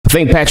I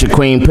think Patrick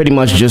Queen pretty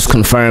much just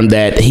confirmed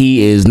that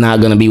he is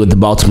not going to be with the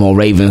Baltimore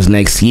Ravens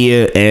next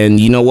year. And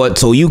you know what?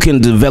 So you can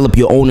develop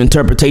your own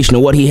interpretation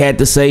of what he had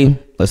to say.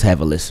 Let's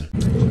have a listen.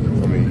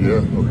 I mean,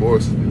 yeah, of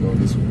course. You know,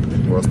 this is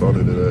where I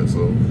started it at.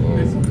 So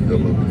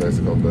definitely be nice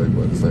to come back.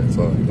 But at the same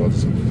time, you know,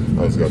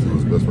 I just got to do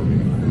what's best for me,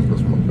 do what's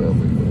best for my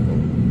family.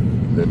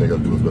 And then they got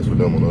to do what's best for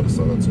them on the other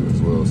side too as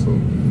well. So you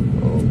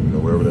know,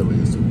 wherever that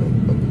leads to,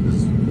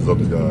 it's up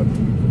to God.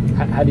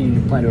 How do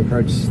you plan to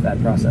approach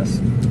that process?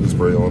 Just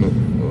pray on it.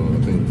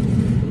 I think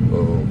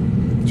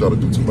try to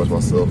do too much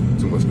myself,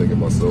 too much thinking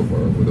myself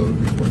or with other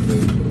people. I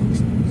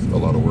think a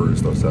lot of worries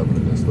starts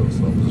happening and stuff.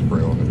 So I'm just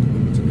praying on it,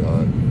 leave it to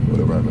God,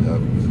 whatever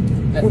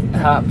happens.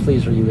 How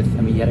pleased are you with?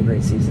 I mean, you had a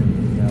great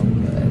season. You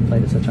know,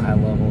 played at such a high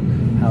level.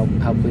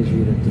 How pleased are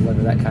you to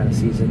deliver that kind of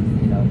season?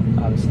 You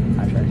know, obviously in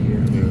contract year.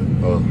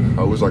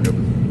 Yeah, I wish I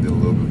could did a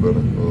little bit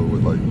better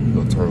with like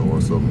a turnover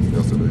or something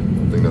yesterday.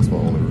 I think that's my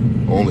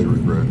only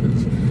regret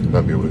is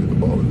not being able to hit the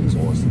ball at least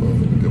once,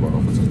 give our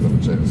offense another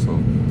chance. So,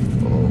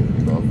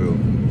 you know, I feel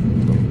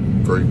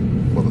great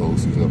for the whole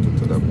season up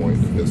to that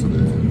point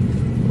yesterday,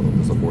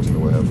 and it's unfortunate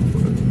what happened,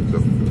 but it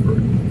definitely feels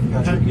great.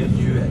 Patrick,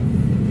 you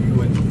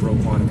and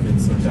Roquan have been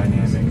so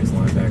dynamic as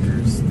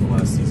linebackers the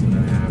last season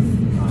and a half.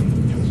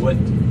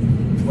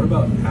 What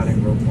about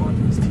adding Roquan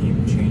to this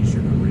team changed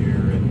your career,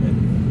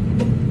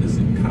 and is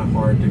it kind of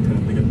hard to kind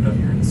of think about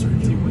your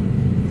uncertainty when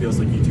it feels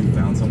like you two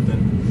found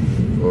something?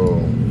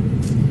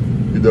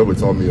 He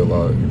definitely taught me a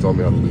lot. He taught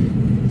me how to lead.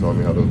 He taught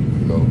me how to,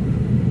 you know,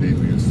 be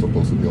who you're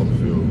supposed to be on the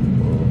field,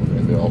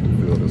 and then off the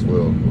field as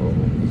well.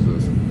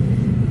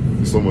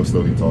 There's so much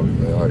stuff he taught me,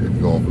 man. I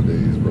could go on for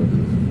days, bro.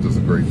 Just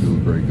a great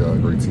dude, great guy,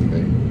 great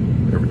teammate.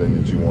 Everything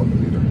that you want in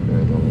a leader,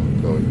 and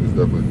you know, it's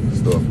definitely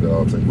stuff that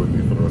I'll take with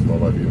me for the rest of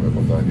my life, even if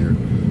I'm not here.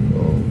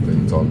 That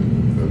he taught me.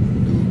 That the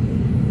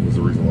dude was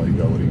the reason why he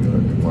got what he got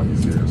and why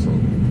he's here. So,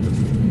 just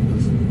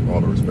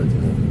all the respect to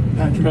him.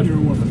 Patrick, you're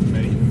one of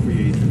many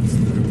free agents.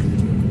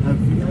 Have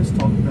you guys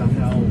talked about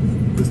how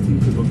this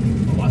team could look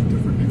a lot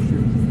different next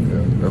year?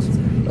 Yeah, that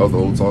was the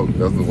whole talk.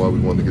 That's why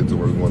we wanted to get to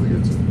where we wanted to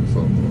get to.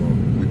 So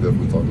we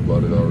definitely talked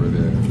about it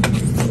already, and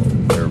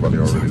everybody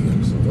already knew.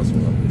 So that's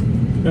why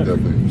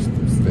definitely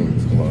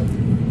stings a lot.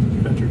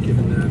 Patrick,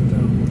 given that,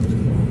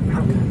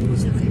 how long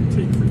does it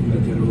take for you to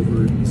get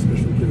over it,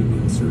 especially given the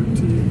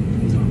uncertainty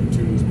and these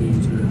opportunities being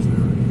yours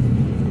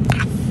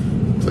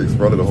there? Takes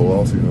probably the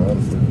whole offseason,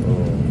 honestly.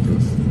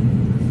 Just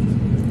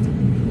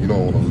you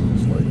don't want to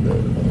lose like that.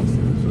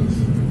 Honestly, it's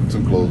just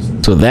too close.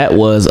 So that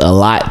was a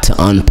lot to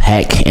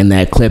unpack in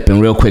that clip.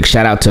 And real quick,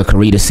 shout out to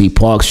Karita C.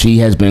 Parks. She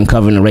has been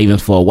covering the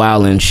Ravens for a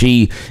while, and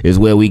she is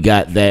where we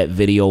got that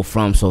video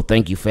from. So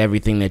thank you for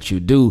everything that you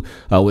do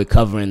with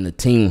covering the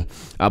team.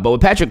 But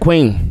with Patrick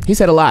Queen, he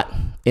said a lot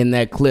in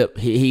that clip.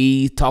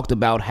 He talked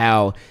about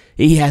how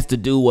he has to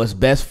do what's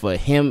best for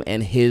him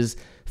and his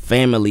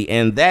family.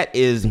 And that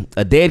is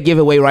a dead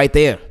giveaway right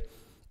there.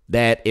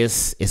 That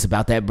it's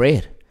about that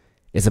bread.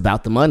 It's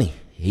about the money.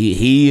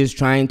 He is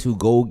trying to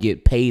go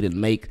get paid and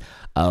make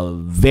a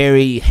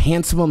very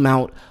handsome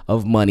amount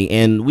of money,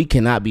 and we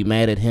cannot be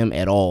mad at him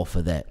at all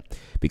for that,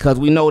 because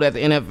we know that the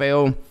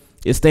NFL,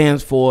 it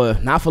stands for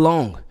not for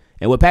long.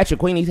 And with Patrick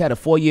Queen, he's had a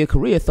 4-year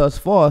career thus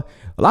far.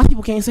 A lot of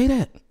people can't say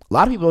that. A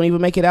lot of people don't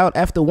even make it out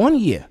after 1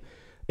 year.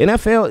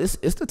 NFL,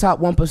 it's the top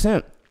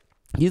 1%.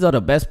 These are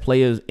the best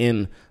players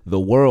in the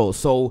world.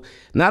 So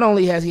not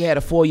only has he had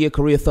a 4-year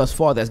career thus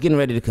far that's getting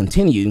ready to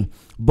continue,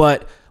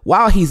 but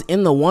while he's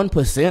in the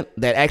 1%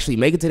 that actually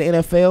make it to the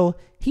NFL,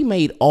 he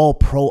made all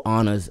pro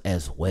honors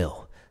as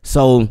well.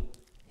 So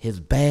his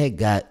bag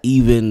got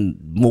even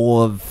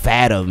more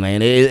fatter,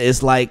 man.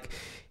 It's like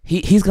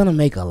he's going to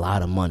make a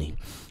lot of money.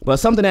 But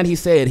something that he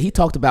said, he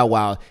talked about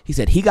while he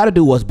said he got to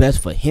do what's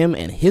best for him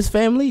and his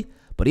family.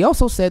 But he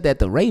also said that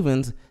the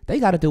Ravens, they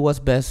got to do what's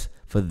best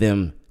for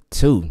them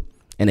too.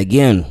 And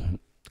again,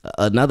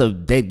 another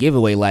dead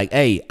giveaway, like,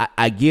 hey,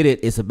 I get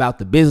it. It's about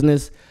the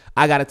business.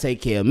 I got to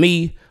take care of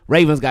me.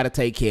 Ravens got to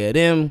take care of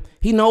them.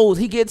 He knows.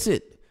 He gets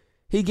it.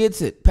 He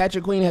gets it.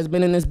 Patrick Queen has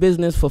been in this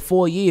business for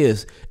 4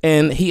 years,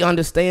 and he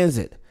understands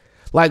it.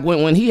 Like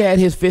when he had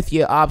his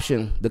 5th-year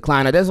option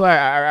decline, that's why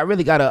I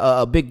really got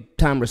a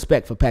big-time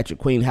respect for Patrick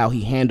Queen, how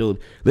he handled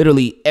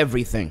literally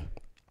everything.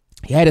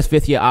 He had his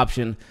 5th-year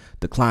option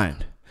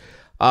declined.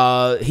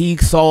 He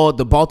saw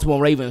the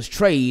Baltimore Ravens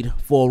trade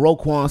for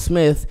Roquan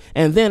Smith,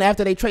 and then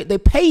after they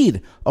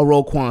paid a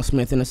Roquan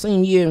Smith in the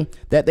same year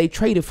that they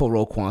traded for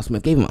Roquan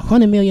Smith, gave him a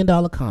 $100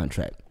 million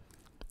contract.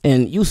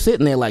 And you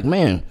sitting there like,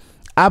 man,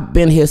 I've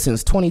been here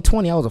since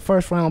 2020. I was a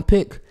first-round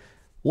pick.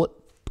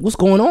 What's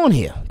going on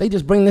here? They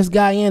just bring this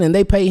guy in and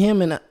they pay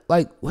him, and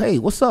like, hey,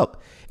 what's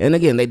up? And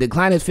again, they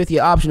declined his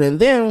 5th-year option, and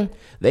then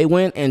they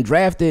went and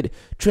drafted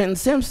Trenton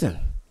Simpson.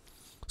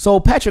 So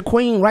Patrick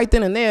Queen, right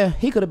then and there,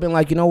 he could have been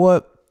like, you know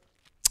what?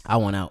 I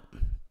want out.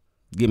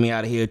 Get me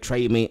out of here.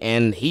 Trade me.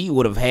 And he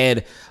would have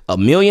had a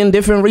million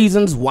different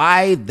reasons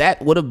why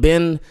that would have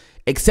been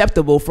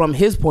acceptable from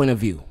his point of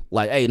view.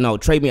 Like, hey, no,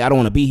 trade me. I don't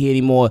want to be here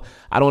anymore.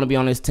 I don't want to be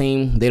on this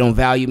team. They don't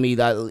value me.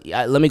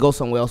 Let me go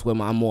somewhere else where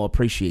I'm more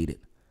appreciated.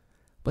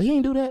 But he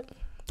ain't do that.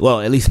 Well,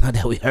 at least not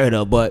that we heard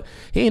of, but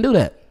he didn't do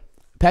that.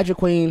 Patrick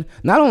Queen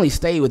not only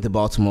stayed with the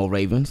Baltimore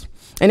Ravens,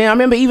 and then I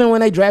remember even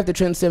when they drafted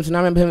Trent Simpson,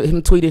 I remember he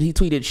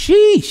tweeted,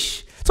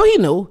 sheesh. So he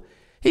knew.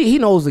 He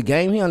knows the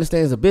game. He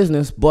understands the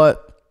business,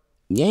 but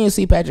you ain't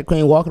see Patrick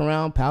Queen walking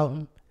around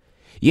pouting.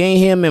 You ain't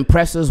hear him in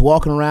pressers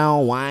walking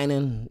around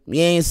whining.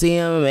 You ain't see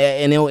him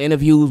in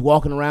interviews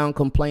walking around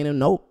complaining.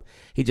 Nope.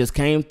 He just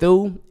came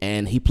through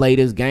and he played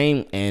his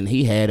game, and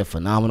he had a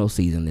phenomenal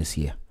season this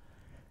year.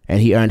 And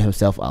he earned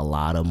himself a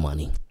lot of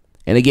money.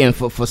 And again,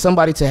 for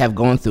somebody to have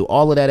gone through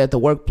all of that at the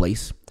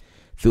workplace,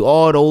 through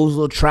all those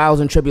little trials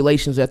and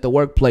tribulations at the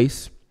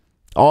workplace,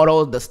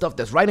 the stuff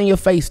that's right in your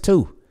face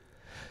too,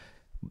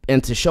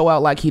 and to show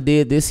out like he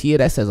did this year,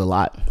 that says a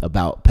lot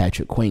about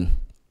Patrick Queen.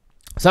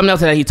 Something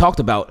else that he talked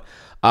about,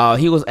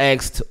 he was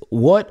asked,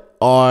 what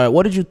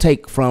did you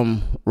take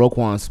from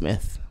Roquan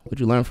Smith? What did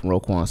you learn from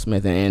Roquan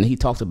Smith? And he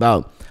talked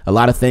about a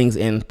lot of things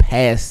in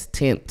past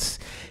tense.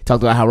 He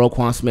talked about how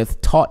Roquan Smith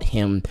taught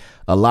him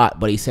a lot,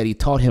 but he said he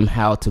taught him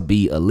how to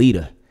be a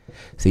leader.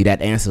 See,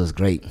 that answer is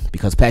great,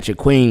 because Patrick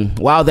Queen,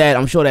 while that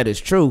I'm sure that is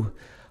true,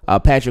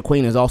 Patrick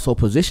Queen is also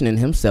positioning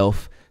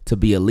himself to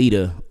be a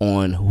leader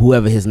on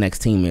whoever his next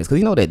team is, because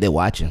you know that they're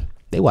watching.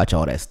 They watch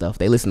all that stuff.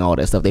 They listen to all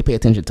that stuff. They pay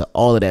attention to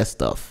all of that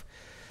stuff.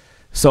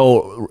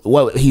 So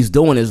what he's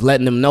doing is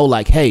letting them know,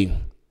 like, hey,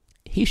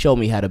 he showed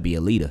me how to be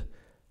a leader.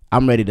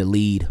 I'm ready to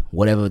lead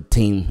whatever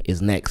team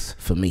is next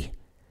for me.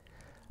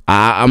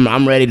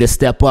 I'm ready to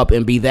step up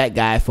and be that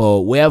guy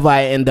for wherever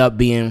I end up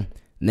being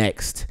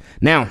next.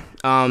 Now,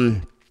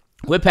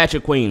 with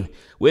Patrick Queen,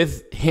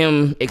 with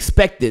him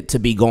expected to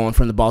be gone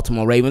from the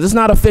Baltimore Ravens, it's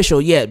not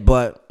official yet,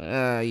 but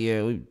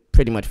yeah, we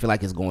pretty much feel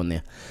like it's going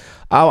there.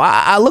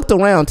 I looked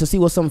around to see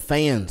what some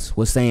fans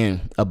were saying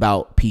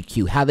about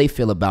PQ, how they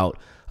feel about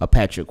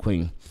Patrick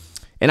Queen.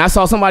 And I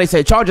saw somebody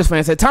say, Chargers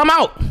fan said, time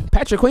out.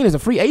 Patrick Queen is a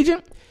free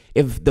agent.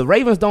 If the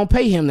Ravens don't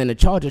pay him, then the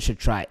Chargers should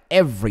try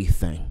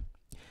everything.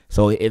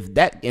 So if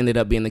that ended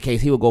up being the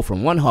case, he would go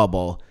from one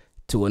hardball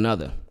to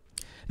another.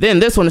 Then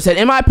this one said,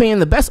 in my opinion,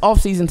 the best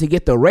offseason to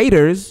get the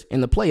Raiders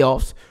in the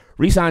playoffs,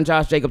 re-sign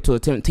Josh Jacobs to a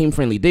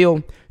team-friendly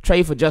deal,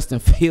 trade for Justin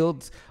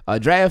Fields,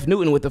 draft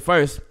Newton with the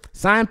first,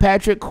 sign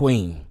Patrick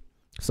Queen.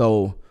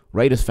 So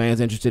Raiders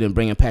fans interested in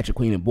bringing Patrick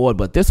Queen aboard,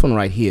 but this one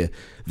right here,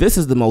 this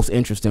is the most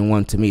interesting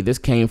one to me. This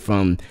came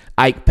from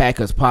Ike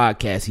Packers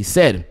podcast. He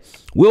said,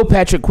 will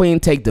Patrick Queen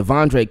take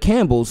Devondre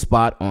Campbell's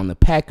spot on the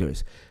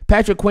Packers?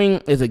 Patrick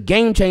Queen is a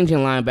game-changing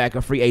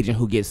linebacker free agent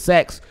who gets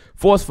sacks,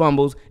 forced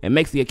fumbles, and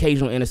makes the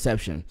occasional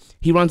interception.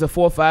 He runs a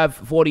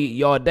 4.5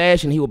 40-yard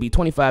dash, and he will be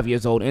 25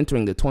 years old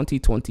entering the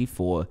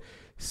 2024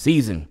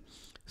 season.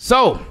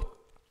 So,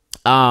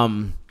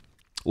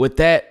 with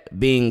that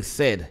being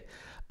said,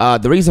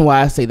 the reason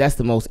why I say that's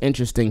the most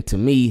interesting to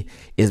me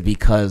is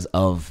because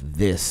of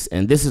this.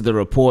 And this is the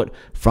report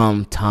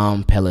from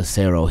Tom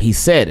Pelissero. He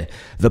said,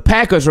 the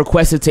Packers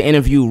requested to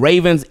interview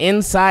Ravens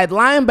inside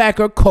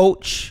linebacker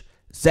coach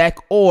Zach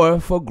Orr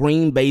for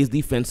Green Bay's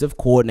defensive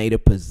coordinator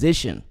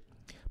position.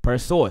 Per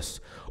source,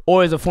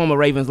 Orr is a former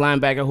Ravens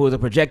linebacker who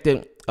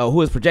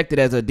is projected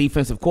as a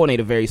defensive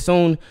coordinator very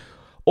soon.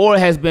 Orr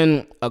has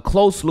been a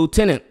close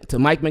lieutenant to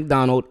Mike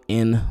McDonald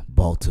in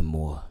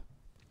Baltimore.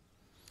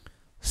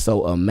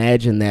 So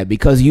imagine that,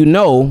 because you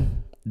know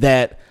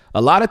that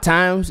a lot of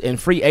times in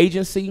free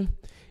agency,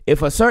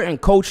 if a certain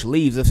coach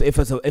leaves,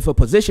 if a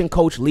position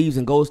coach leaves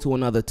and goes to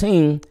another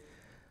team,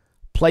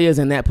 players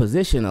in that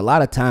position, a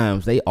lot of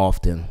times they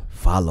often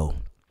follow.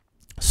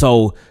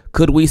 So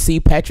could we see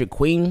Patrick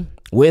Queen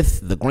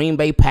with the Green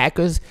Bay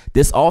Packers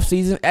this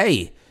offseason?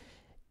 Hey,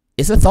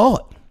 it's a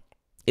thought.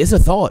 It's a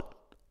thought.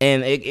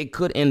 And it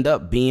could end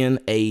up being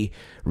a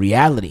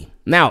reality.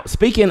 Now,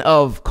 speaking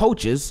of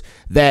coaches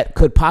that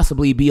could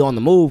possibly be on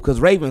the move,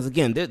 because Ravens,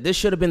 again, this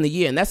should have been the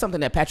year, and that's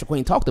something that Patrick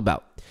Queen talked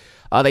about.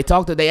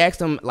 They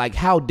asked him, like,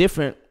 how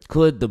different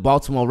could the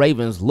Baltimore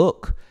Ravens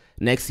look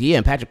next year?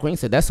 And Patrick Queen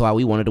said that's why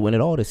we wanted to win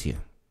it all this year.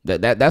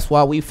 That's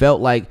why we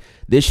felt like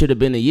this should have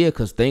been the year,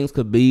 because things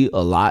could be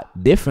a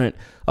lot different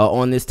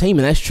on this team,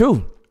 and that's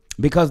true.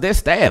 Because their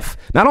staff,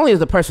 not only is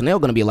the personnel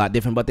going to be a lot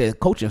different, but their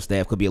coaching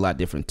staff could be a lot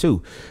different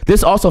too.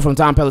 This also from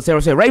Tom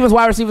Pelissero said, Ravens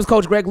wide receivers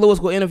coach Greg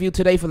Lewis will interview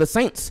today for the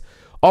Saints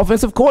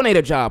offensive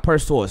coordinator job, per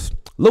source.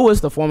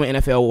 Lewis, the former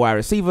NFL wide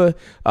receiver,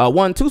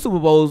 won 2 Super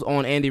Bowls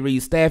on Andy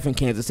Reid's staff in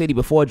Kansas City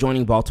before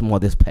joining Baltimore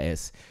this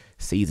past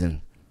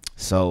season.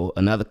 So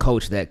another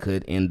coach that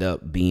could end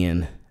up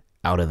being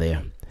out of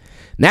there.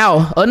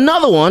 Now,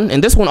 another one,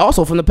 and this one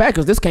also from the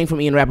Packers. This came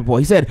from Ian Rappaport.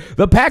 He said,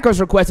 the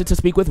Packers requested to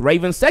speak with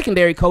Ravens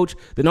secondary coach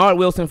Denard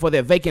Wilson for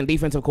their vacant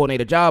defensive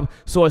coordinator job.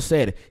 Source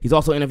said he's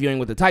also interviewing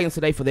with the Titans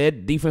today for their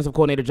defensive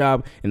coordinator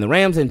job, and the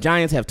Rams and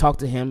Giants have talked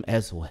to him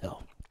as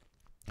well.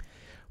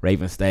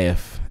 Ravens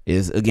staff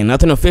is, again,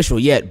 nothing official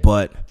yet,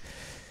 but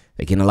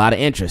they're getting a lot of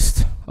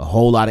interest, a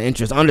whole lot of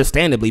interest,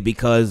 understandably,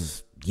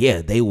 because,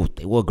 yeah, they were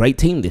a great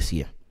team this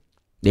year.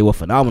 They were a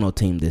phenomenal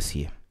team this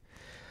year.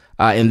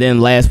 And then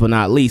last but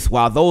not least,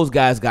 while those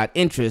guys got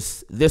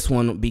interest, this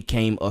one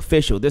became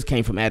official. This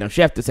came from Adam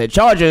Schefter. Said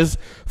Chargers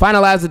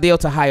finalized the deal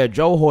to hire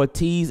Joe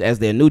Ortiz as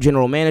their new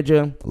general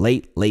manager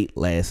late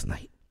last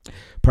night.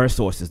 Per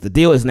sources, the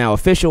deal is now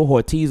official.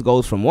 Ortiz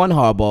goes from one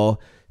hardball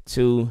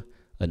to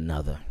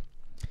another.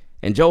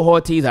 And Joe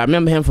Ortiz, I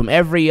remember him from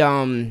every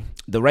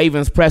the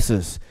Ravens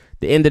pressers,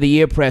 the end of the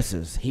year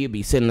pressers. He'd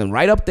be sitting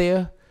right up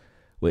there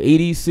with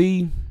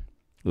EDC,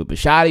 with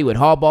Bisciotti, with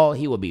Harbaugh.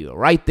 He would be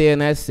right there in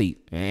that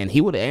seat, and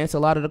he would answer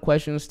a lot of the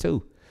questions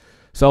too.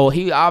 So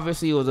he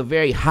obviously was a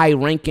very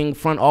high-ranking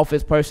front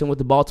office person with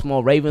the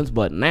Baltimore Ravens,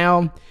 but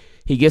now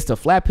he gets to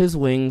flap his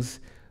wings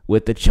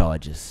with the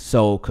Chargers.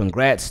 So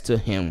congrats to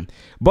him.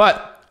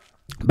 But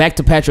back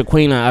to Patrick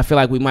Queen, I feel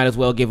like we might as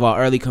well give our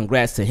early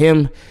congrats to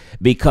him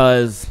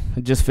because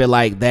I just feel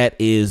like that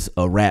is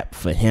a wrap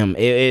for him.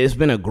 It's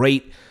been a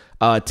great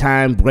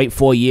time, great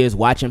 4 years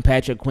watching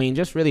Patrick Queen,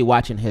 just really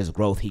watching his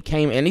growth. He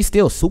came, and he's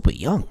still super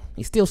young.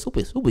 He's still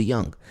super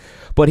young.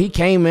 But he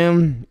came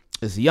in,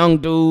 this young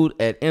dude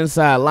at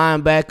inside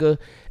linebacker,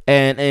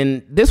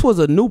 and this was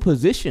a new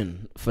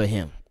position for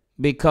him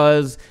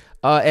because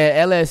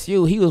at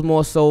LSU, he was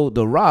more so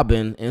the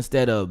Robin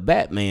instead of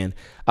Batman.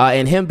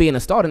 And him being a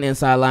starting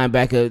inside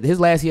linebacker, his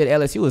last year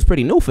at LSU was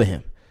pretty new for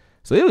him.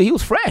 So he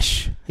was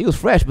fresh. He was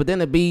fresh, but then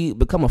to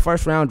become a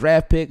first-round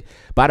draft pick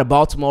by the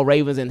Baltimore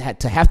Ravens and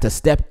have to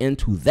step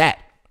into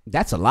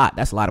that's a lot.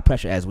 That's a lot of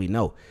pressure, as we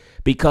know.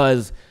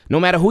 Because no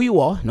matter who you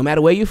are, no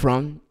matter where you're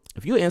from,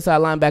 if you're an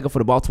inside linebacker for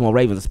the Baltimore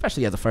Ravens,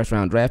 especially as a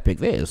first-round draft pick,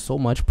 there is so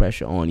much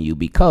pressure on you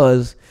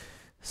because,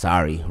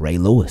 sorry, Ray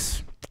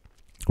Lewis.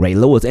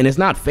 And it's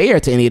not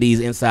fair to any of these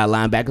inside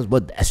linebackers,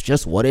 but that's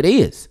just what it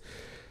is.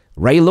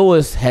 Ray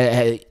Lewis,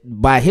 had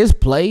by his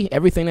play,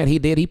 everything that he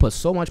did, he put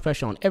so much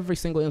pressure on every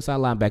single inside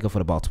linebacker for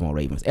the Baltimore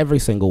Ravens, every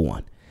single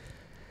one.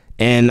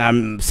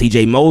 And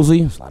C.J.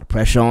 Mosley, there's a lot of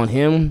pressure on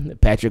him.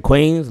 Patrick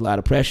Queen, there's a lot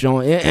of pressure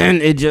on him.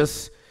 And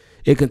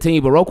it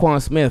continued. But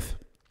Roquan Smith,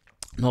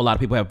 I know a lot of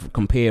people have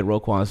compared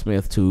Roquan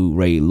Smith to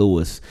Ray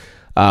Lewis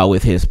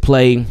with his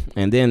play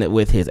and then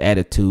with his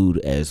attitude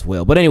as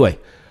well. But anyway,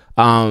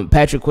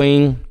 Patrick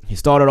Queen, he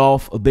started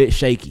off a bit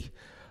shaky.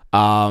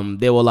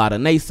 There were a lot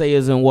of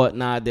naysayers and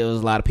whatnot. There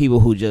was a lot of people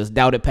who just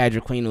doubted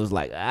Patrick Queen. It was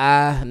like,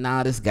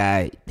 this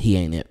guy, he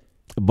ain't it.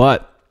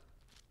 But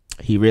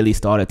he really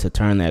started to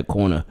turn that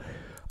corner,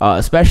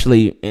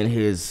 especially in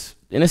his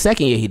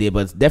second year he did,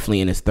 but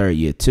definitely in his third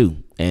year too.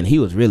 And he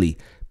was really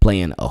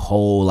playing a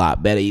whole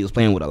lot better. He was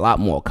playing with a lot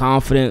more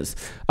confidence.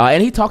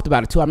 And he talked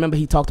about it too. I remember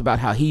he talked about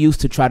how he used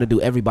to try to do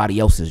everybody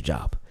else's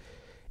job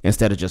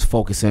instead of just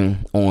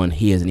focusing on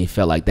his, and he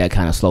felt like that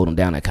kind of slowed him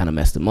down. That kind of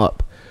messed him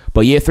up.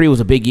 But year 3 was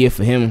a big year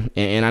for him,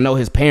 and I know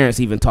his parents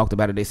even talked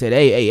about it. They said,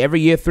 hey,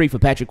 every year 3 for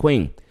Patrick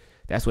Queen,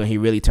 that's when he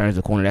really turns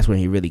the corner. That's when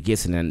he really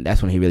gets it, and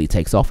that's when he really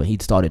takes off, and he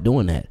started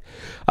doing that.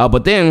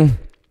 But then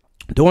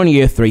during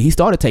year 3, he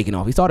started taking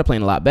off. He started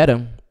playing a lot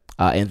better,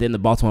 and then the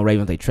Baltimore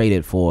Ravens, they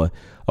traded for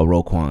a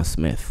Roquan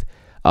Smith.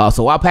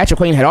 So while Patrick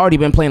Queen had already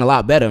been playing a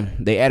lot better,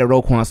 they added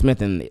Roquan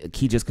Smith, and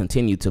he just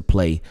continued to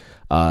play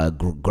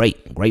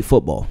great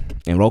football.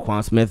 And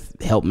Roquan Smith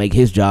helped make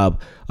his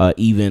job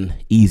even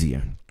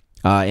easier.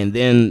 And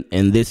then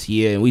in this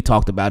year, and we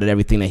talked about it,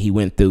 everything that he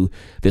went through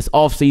this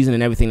offseason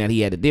and everything that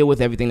he had to deal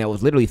with, everything that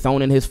was literally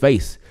thrown in his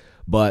face.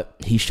 But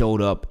he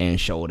showed up and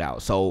showed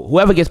out. So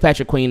whoever gets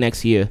Patrick Queen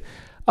next year,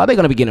 they're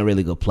going to be getting a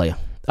really good player.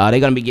 They're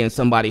going to be getting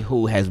somebody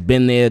who has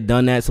been there,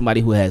 done that,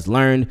 somebody who has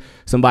learned,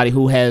 somebody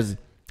who has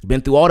been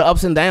through all the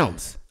ups and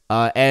downs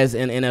as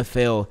an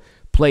NFL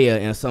player,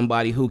 and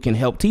somebody who can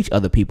help teach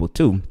other people,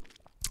 too,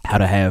 how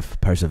to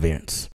have perseverance.